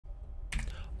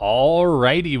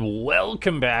Alrighty,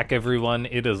 welcome back everyone.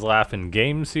 It is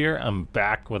LaughNgamez here. I'm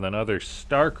back with another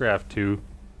Starcraft 2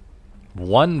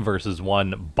 1 versus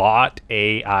 1 bot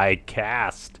AI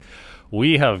cast.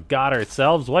 We have got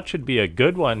ourselves what should be a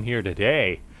good one here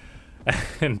today.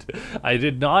 And I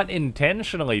did not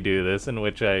intentionally do this, in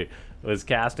which I was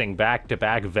casting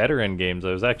back-to-back VeTerran games.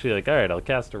 I was actually like, alright, I'll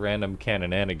cast a random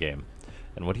Caninana game.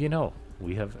 And what do you know?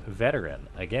 We have VeTerran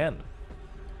again.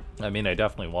 I mean, I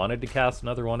definitely wanted to cast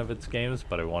another one of its games,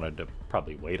 but I wanted to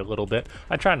probably wait a little bit.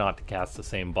 I try not to cast the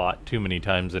same bot too many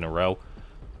times in a row.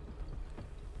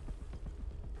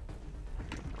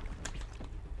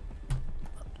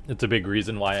 It's a big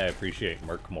reason why I appreciate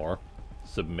Merc more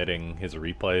submitting his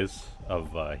replays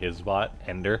of his bot,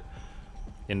 Ender,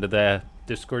 into the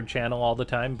Discord channel all the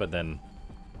time, but then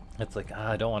it's like,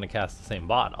 I don't want to cast the same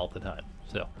bot all the time.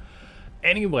 So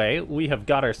anyway, we have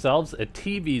got ourselves a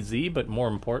TVZ, but more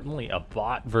importantly, a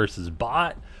bot versus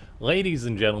bot. Ladies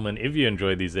and gentlemen, if you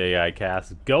enjoy these AI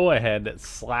casts, go ahead,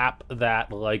 slap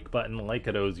that like button like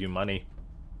it owes you money,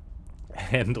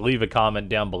 and leave a comment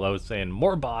down below saying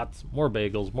more bots, more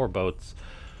bagels, more boats,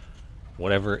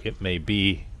 whatever it may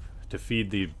be, to feed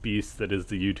the beast that is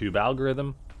the YouTube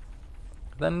algorithm.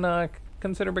 Then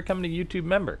consider becoming a YouTube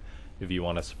member. If you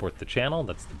want to support the channel,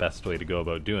 that's the best way to go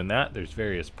about doing that. There's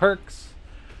various perks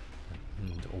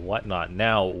and whatnot.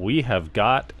 Now, we have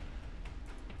got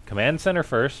Command Center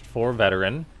first for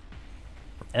VeTerran,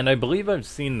 and I believe I've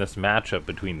seen this matchup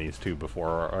between these two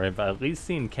before, or I've at least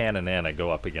seen Caninana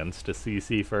go up against a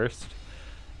CC first.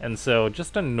 And so,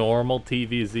 just a normal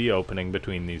TVZ opening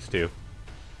between these two.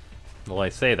 Well, I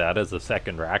say that as a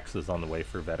second Rax is on the way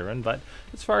for VeTerran, but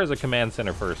as far as a Command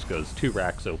Center first goes, 2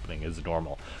 Rax opening is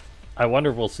normal. I wonder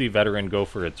if we'll see VeTerran go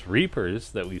for its Reapers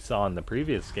that we saw in the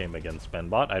previous game against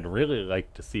Benbot. I'd really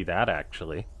like to see that,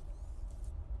 actually.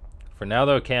 For now,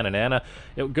 though, Caninana,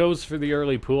 it goes for the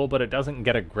early pool, but it doesn't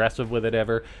get aggressive with it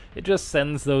ever. It just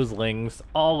sends those lings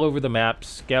all over the map,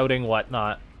 scouting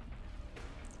whatnot.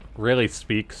 Really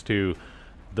speaks to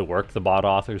the work the bot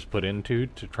authors put into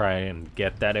to try and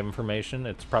get that information.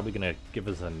 It's probably going to give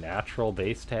us a natural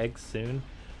base tag soon,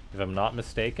 if I'm not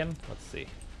mistaken. Let's see.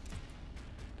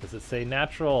 Does it say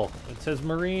natural? It says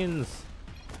Marines.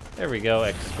 There we go,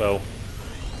 Expo.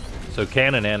 So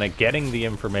Caninana getting the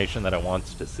information that it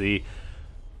wants to see.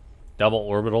 Double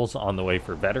orbitals on the way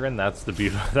for VeTerran. That's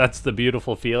the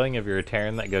beautiful feeling. If you're a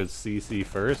Terran that goes CC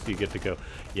first, you get to go,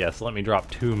 yes, let me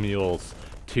drop 2 mules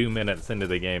 2 minutes into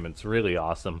the game. It's really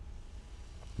awesome.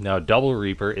 Now, Double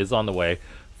Reaper is on the way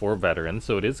for VeTerran,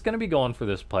 so it is going to be going for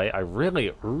this play. I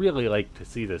really, really like to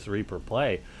see this Reaper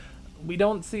play. We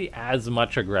don't see as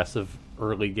much aggressive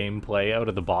early game play out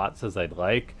of the bots as I'd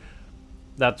like.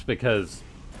 That's because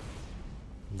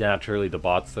naturally the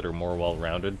bots that are more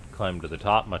well-rounded climb to the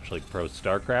top, much like Pro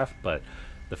Starcraft, but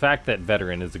the fact that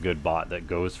VeTerran is a good bot that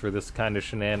goes for this kind of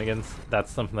shenanigans,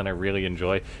 that's something that I really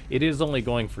enjoy. It is only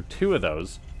going for 2 of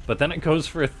those, but then it goes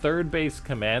for a 3rd base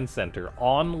command center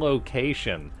on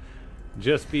location.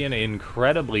 Just being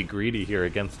incredibly greedy here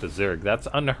against a Zerg. That's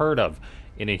unheard of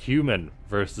in a human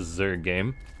versus Zerg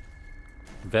game.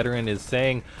 VeTerran is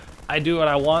saying, I do what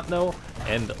I want though,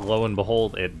 and lo and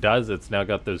behold, it does. It's now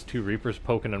got those 2 Reapers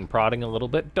poking and prodding a little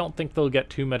bit. Don't think they'll get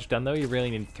too much done though. You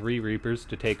really need 3 Reapers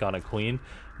to take on a Queen.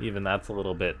 Even that's a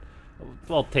little bit,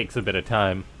 well, takes a bit of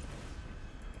time.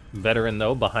 VeTerran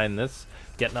though, behind this,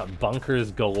 getting up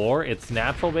bunkers galore. Its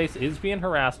natural base is being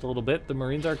harassed a little bit. The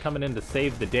Marines are coming in to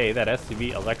save the day. That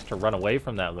SCV elects to run away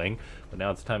from that ling, but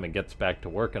now it's time it gets back to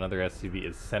work. Another SCV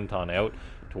is sent on out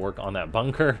to work on that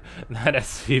bunker. That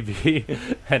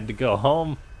SCV had to go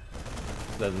home.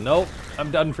 Says, nope, I'm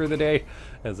done for the day.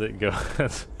 As it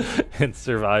goes, it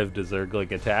survived a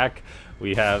Zerg-like attack.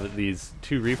 We have these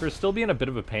 2 Reapers still being a bit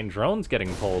of a pain. Drones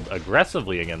getting pulled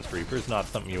aggressively against Reapers, not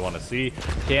something you want to see.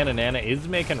 Caninana is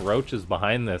making roaches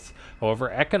behind this.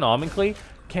 However, economically,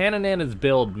 Caninana's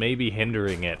build may be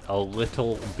hindering it a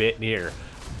little bit here.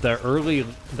 The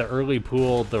early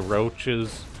pool, the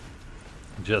roaches,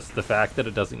 just the fact that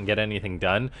it doesn't get anything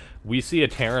done. We see a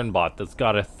Terran bot that's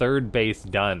got a 3rd base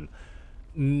done,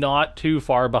 not too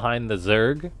far behind the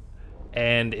Zerg,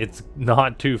 and it's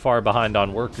not too far behind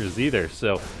on workers either.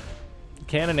 So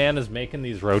Caninana's making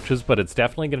these roaches, but it's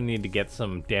definitely going to need to get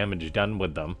some damage done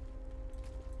with them.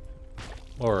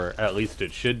 Or at least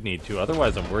it should need to.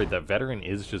 Otherwise, I'm worried that VeTerran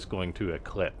is just going to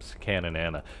eclipse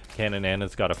Caninana.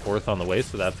 Caninana's got a 4th on the way,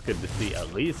 so that's good to see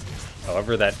at least.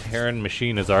 However, that Terran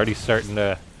machine is already starting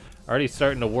to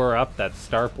whir up. That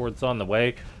starport's on the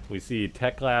way. We see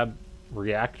Tech Lab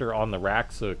reactor on the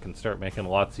rack, so it can start making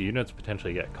lots of units,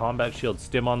 potentially get combat shield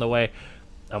stim on the way.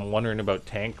 I'm wondering about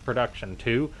tank production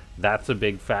too. That's a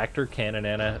big factor.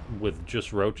 Caninana with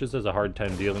just roaches has a hard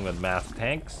time dealing with mass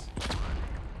tanks.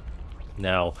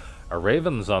 Now, a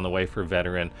Raven's on the way for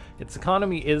VeTerran. Its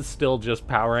economy is still just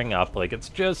powering up, like it's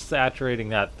just saturating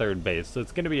that third base, so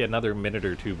it's going to be another minute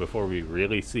or two before we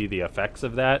really see the effects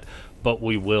of that, but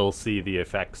we will see the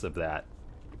effects of that.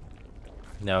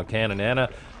 Now,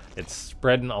 Caninana, it's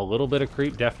spreading a little bit of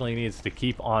creep, definitely needs to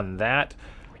keep on that.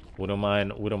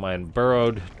 Widowmine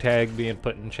burrowed tag being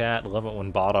put in chat. Love it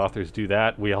when bot authors do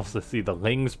that. We also see the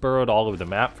Lings burrowed all over the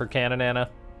map for Caninana.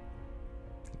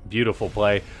 Beautiful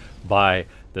play by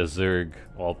the Zerg.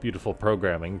 Well, beautiful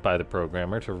programming by the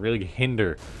programmer to really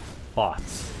hinder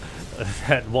bots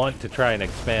that want to try and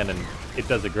expand, and it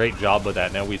does a great job with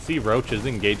that. Now we see roaches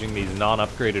engaging these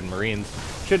non-upgraded marines.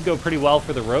 Should go pretty well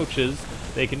for the roaches.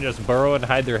 They can just burrow and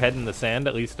hide their head in the sand,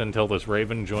 at least until this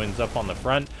Raven joins up on the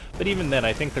front. But even then,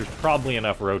 I think there's probably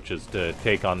enough roaches to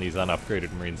take on these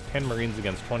unupgraded marines. 10 marines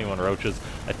against 21 roaches.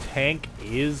 A tank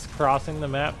is crossing the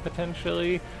map,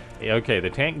 potentially. Okay, the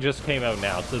tank just came out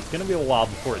now, so it's going to be a while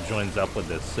before it joins up with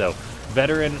this. So,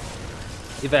 VeTerran,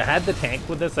 if it had the tank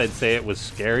with this, I'd say it was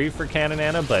scary for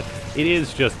Caninana, but it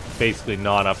is just basically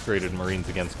non-upgraded marines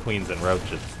against queens and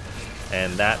roaches.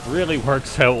 And that really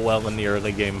works out well in the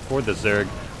early game for the Zerg.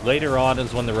 Later on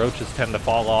is when the roaches tend to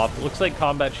fall off. It looks like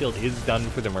combat shield is done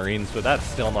for the marines, but that's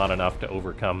still not enough to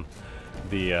overcome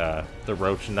the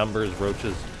roach numbers.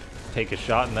 Roaches take a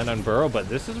shot and then unburrow, but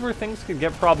this is where things could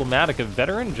get problematic. If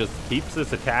VeTerran just keeps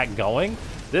this attack going,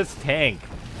 this tank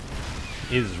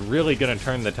is really going to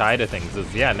turn the tide of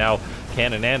things. Yeah, now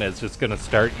Caninana is just going to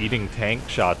start eating tank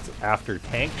shots after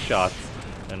tank shots,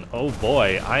 and oh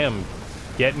boy, I am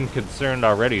getting concerned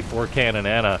already for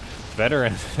Caninana.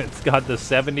 VeTerran, it's got the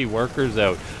 70 workers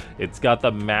out. It's got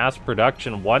the mass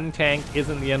production. One tank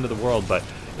isn't the end of the world, but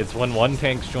it's when one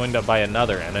tank's joined up by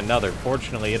another and another.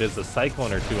 Fortunately, it is a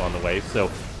cyclone or two on the way,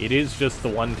 so it is just the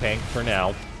one tank for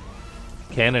now.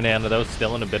 Caninana, though,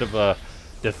 still in a bit of a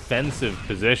defensive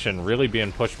position, really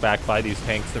being pushed back by these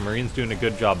tanks. The Marines doing a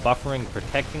good job buffering,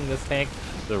 protecting this tank.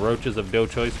 The roaches have no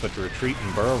choice but to retreat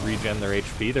and burrow, regen their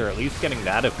HP. They're at least getting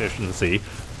that efficiency,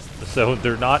 so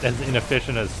they're not as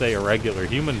inefficient as, say, a regular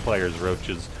human player's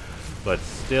roaches. But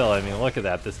still, I mean, look at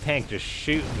that. This tank just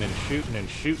shooting and shooting and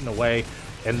shooting away.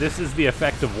 And this is the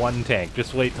effect of one tank.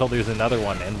 Just wait till there's another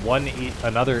one. And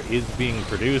another is being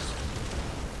produced.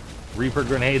 Reaper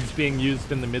grenades being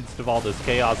used in the midst of all this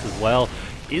chaos as well.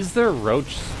 Is there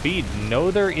roach speed?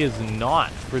 No, there is not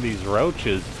for these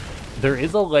roaches. There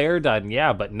is a lair done,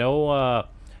 yeah, but no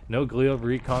glial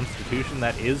reconstitution.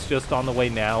 That is just on the way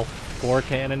now for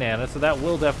Caninana, so that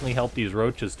will definitely help these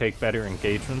roaches take better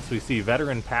engagements. We see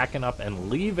VeTerran packing up and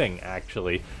leaving,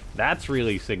 actually. That's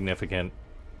really significant,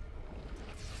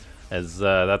 as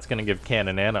that's going to give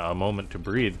Caninana a moment to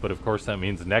breathe, but of course that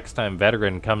means next time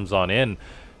VeTerran comes on in,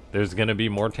 there's going to be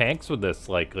more tanks with this,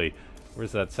 likely.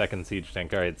 Where's that second siege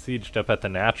tank? Alright, sieged up at the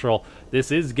natural.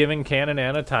 This is giving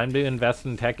Caninana time to invest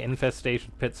in tech.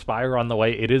 Infestation Pit Spire on the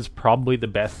way. It is probably the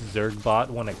best Zerg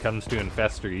bot when it comes to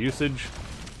infestor usage.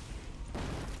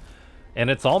 And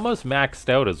it's almost maxed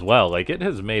out as well. Like, it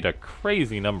has made a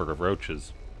crazy number of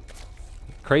roaches.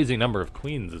 Crazy number of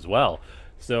queens as well.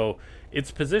 So,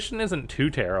 its position isn't too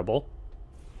terrible.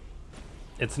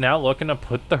 It's now looking to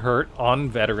put the hurt on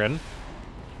VeTerran.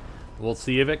 We'll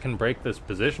see if it can break this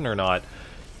position or not.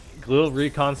 Glial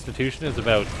Reconstitution is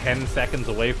about 10 seconds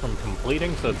away from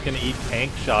completing, so it's going to eat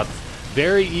tank shots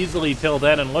very easily till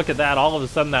then. And look at that, all of a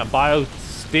sudden that bio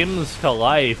stims to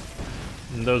life.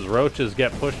 And those roaches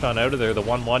get pushed on out of there. The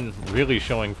 1-1 really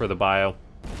showing for the bio.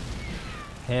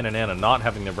 Caninana not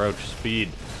having the roach speed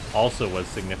also was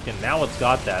significant. Now it's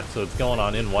got that, so it's going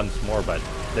on in once more, but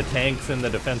the tank's in the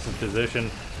defensive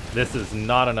position. This is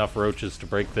not enough roaches to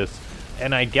break this.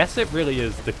 And I guess it really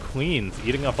is the queens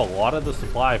eating up a lot of the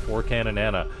supply for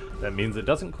Caninana. That means it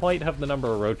doesn't quite have the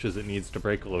number of roaches it needs to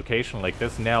break a location like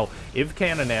this. Now, if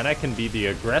Caninana can be the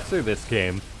aggressor this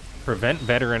game, prevent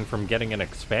VeTerran from getting an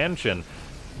expansion,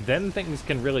 then things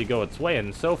can really go its way.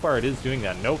 And so far it is doing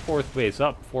that. No fourth base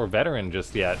up for VeTerran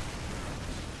just yet.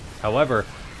 However,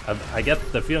 I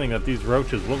get the feeling that these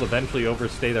roaches will eventually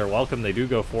overstay their welcome. They do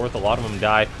go fourth. A lot of them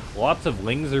die. Lots of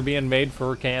lings are being made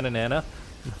for Caninana.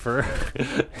 For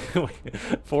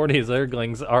 40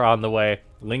 Zerglings are on the way.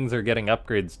 Lings are getting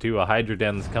upgrades too. A Hydra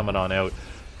Den's coming on out.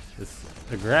 This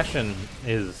aggression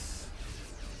is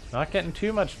not getting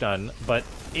too much done, but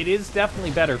it is definitely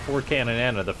better for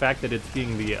Caninana. The fact that it's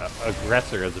being the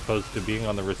aggressor as opposed to being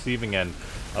on the receiving end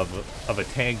of a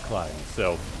tank line.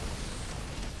 So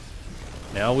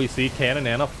Now we see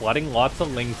Caninana flooding lots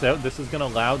of Lings out. This is going to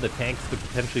allow the tanks to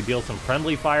potentially deal some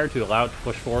friendly fire to allow it to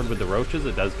push forward with the Roaches.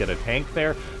 It does get a tank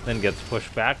there, then gets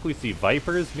pushed back. We see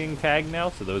Vipers being tagged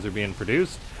now, so those are being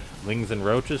produced. Lings and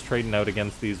Roaches trading out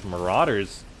against these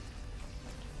Marauders.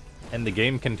 And the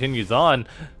game continues on.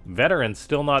 VeTerran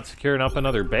still not securing up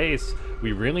another base.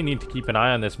 We really need to keep an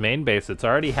eye on this main base. It's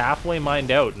already halfway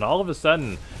mined out, and all of a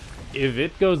sudden, if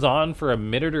it goes on for a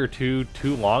minute or two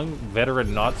too long, VeTerran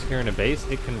not securing a base,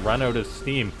 it can run out of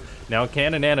steam. Now,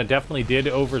 Caninana definitely did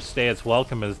overstay its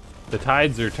welcome as the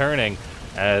tides are turning,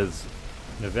 as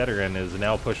the VeTerran is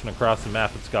now pushing across the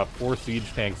map. It's got 4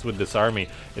 siege tanks with this army.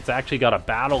 It's actually got a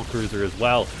battle cruiser as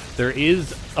well. There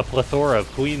is a plethora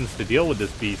of queens to deal with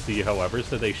this BC, however,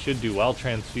 so they should do well.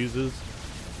 Transfuses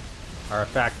are a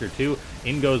factor too.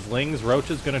 In goes Lings. Roach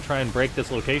is going to try and break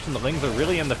this location. The Lings are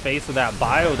really in the face of that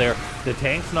bio there. The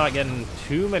tank's not getting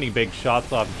too many big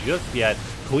shots off just yet.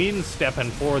 Queen's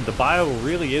stepping forward. The bio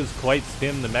really is quite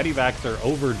stim. The medivacs are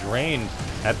over-drained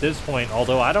at this point,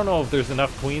 although I don't know if there's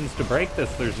enough Queens to break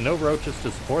this. There's no Roaches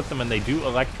to support them, and they do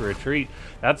elect to retreat.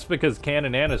 That's because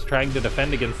Caninana is trying to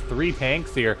defend against 3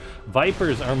 tanks here.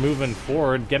 Vipers are moving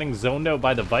forward, getting zoned out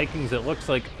by the Vikings. It looks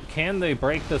like, can they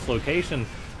break this location?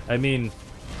 I mean,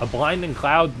 a blinding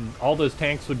cloud, all those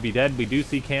tanks would be dead. We do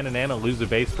see Caninana lose a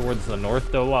base towards the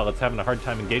north, though, while it's having a hard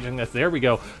time engaging us. There we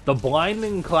go. The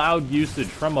blinding cloud usage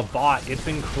from a bot. It's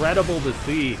incredible to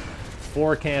see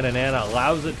for Caninana.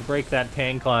 Allows it to break that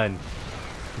tank line.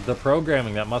 The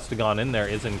programming that must have gone in there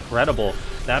is incredible.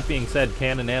 That being said,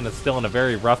 Caninana is still in a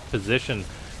very rough position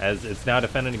as it's now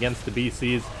defending against the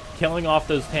BCs. Killing off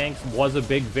those tanks was a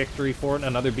big victory for it.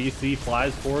 Another BC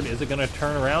flies forward. Is it going to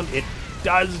turn around? It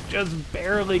does just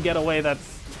barely get away.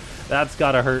 That's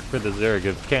gotta hurt for the Zerg.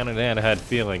 If Caninana had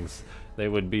feelings, they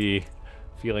would be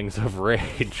feelings of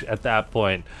rage at that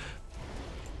point.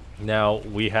 Now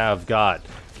we have got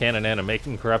Caninana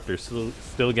making Corruptors,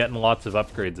 still getting lots of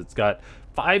upgrades. It's got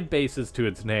 5 bases to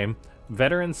its name.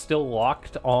 VeTerran's still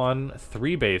locked on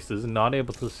 3 bases, not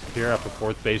able to secure up a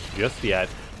 4th base just yet.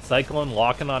 Cyclone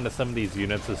locking onto some of these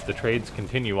units as the trades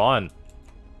continue on.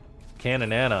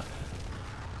 Caninana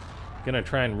gonna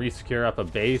try and resecure up a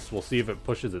base. We'll see if it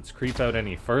pushes its creep out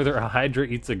any further. A Hydra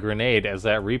eats a grenade as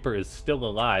that Reaper is still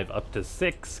alive. Up to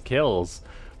 6 kills.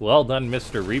 Well done,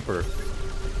 Mr. Reaper.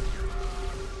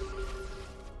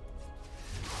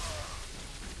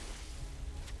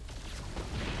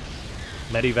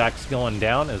 Medivac's going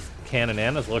down as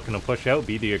Caninana's looking to push out,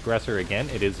 be the aggressor again.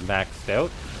 It is maxed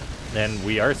out. And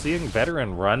we are seeing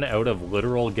VeTerran run out of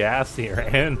literal gas here,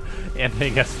 and I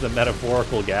guess the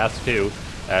metaphorical gas too,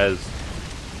 as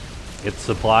its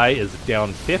supply is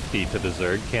down 50 to the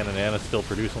Zerg. Caninana still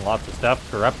producing lots of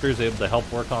stuff. Corruptors able to help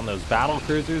work on those battle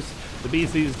cruisers. The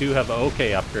BCs do have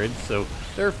okay upgrades, so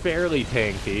they're fairly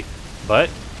tanky, but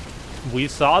we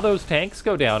saw those tanks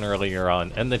go down earlier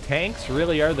on, and the tanks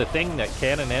really are the thing that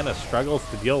Caninana struggles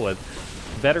to deal with.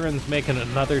 VeTerran's making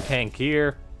another tank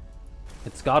here.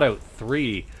 It's got out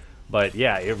 3, but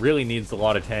yeah, it really needs a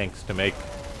lot of tanks to make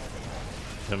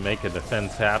a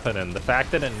defense happen, and the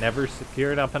fact that it never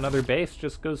secured up another base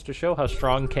just goes to show how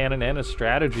strong Caninana's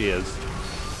strategy is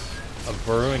of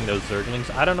burrowing those Zerglings.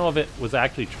 I don't know if it was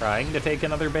actually trying to take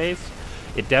another base.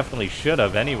 It definitely should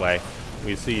have anyway.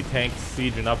 We see tanks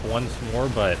sieging up once more,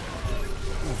 but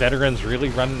VeTerran's really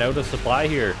running out of supply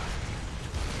here.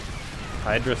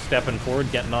 Hydra stepping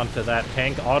forward, getting onto that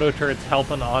tank. Auto turrets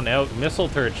helping on out. Missile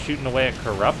turrets shooting away at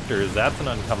Corruptors. That's an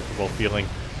uncomfortable feeling,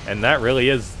 and that really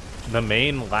is the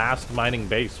main last mining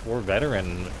base for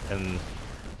VeTerran. And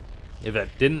if it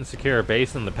didn't secure a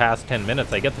base in the past 10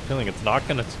 minutes, I get the feeling it's not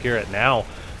going to secure it now.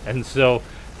 And so,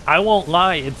 I won't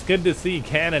lie, it's good to see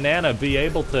Caninana be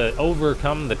able to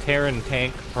overcome the Terran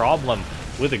tank problem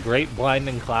with a great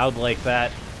blinding cloud like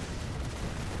that,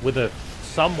 with a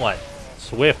somewhat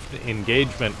swift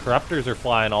engagement. Corruptors are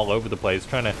flying all over the place,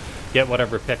 trying to get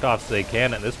whatever pickoffs they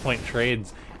can. At this point,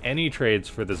 any trades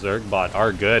for the Zerg bot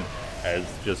are good, as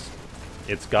just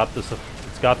it's got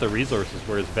the resources,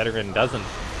 whereas VeTerran doesn't.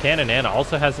 Caninana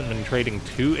also hasn't been trading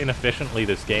too inefficiently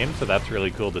this game, so that's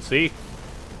really cool to see.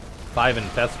 5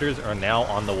 infestors are now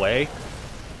on the way.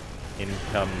 In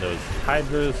come those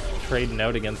Hydras, trading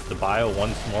out against the bio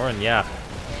once more, and yeah,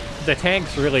 the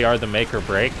tanks really are the make or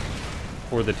break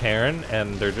for the Terran,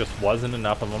 and there just wasn't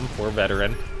enough of them for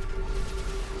VeTerran.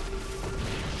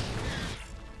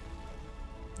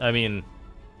 I mean,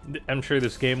 I'm sure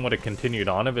this game would have continued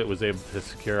on if it was able to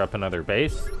secure up another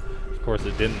base. Of course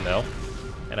it didn't, though.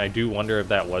 And I do wonder if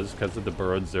that was because of the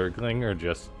burrowed Zergling, or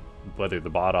just whether the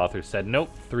bot author said, nope,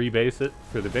 3 base it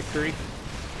for the victory.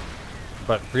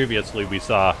 But previously we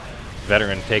saw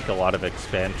VeTerran take a lot of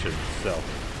expansions, so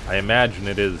I imagine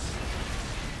it is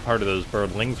part of those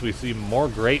birdlings. We see more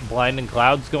great blinding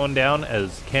clouds going down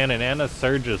as Caninana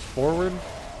surges forward.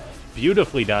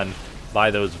 Beautifully done by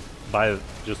the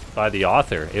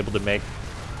author, able to make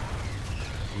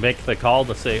the call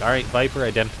to say, alright, Viper,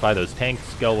 identify those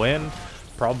tanks, go in.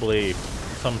 Probably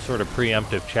some sort of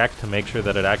preemptive check to make sure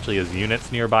that it actually has units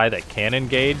nearby that can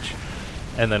engage.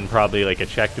 And then probably like a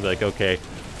check to be like, okay,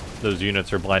 those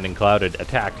units are blinding clouded,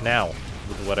 attack now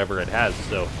with whatever it has.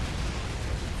 So,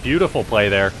 beautiful play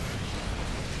there.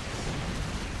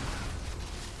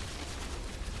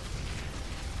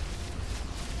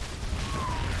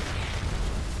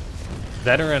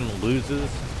 VeTerran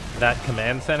loses that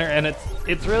command center, and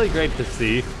it's really great to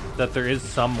see that there is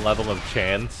some level of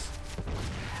chance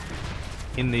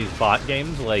in these bot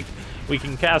games. Like, we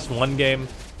can cast one game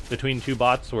between two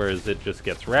bots, whereas it just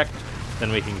gets wrecked.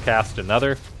 Then we can cast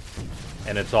another,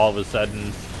 and it's all of a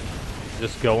sudden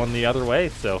just going the other way.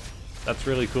 So that's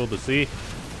really cool to see.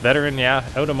 VeTerran, yeah,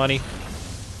 out of money,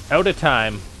 out of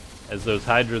time, as those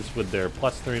Hydras with their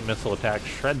 +3 missile attack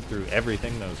shred through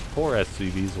everything. Those poor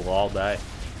SCVs will all die.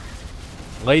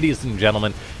 Ladies and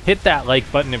gentlemen, hit that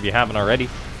like button if you haven't already.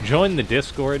 Join the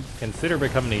Discord. Consider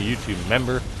becoming a YouTube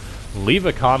member. Leave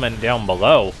a comment down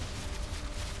below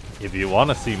if you want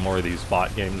to see more of these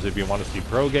bot games. If you want to see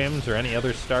pro games or any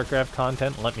other Starcraft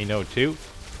content, let me know too.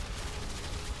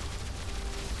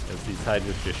 As these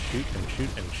Hydras just shoot and shoot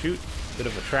and shoot. Bit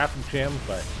of a traffic jam,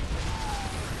 but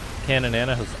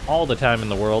Caninana has all the time in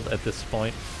the world at this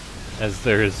point, as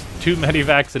there's 2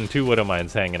 Medivacs and 2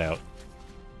 Widowmines hanging out.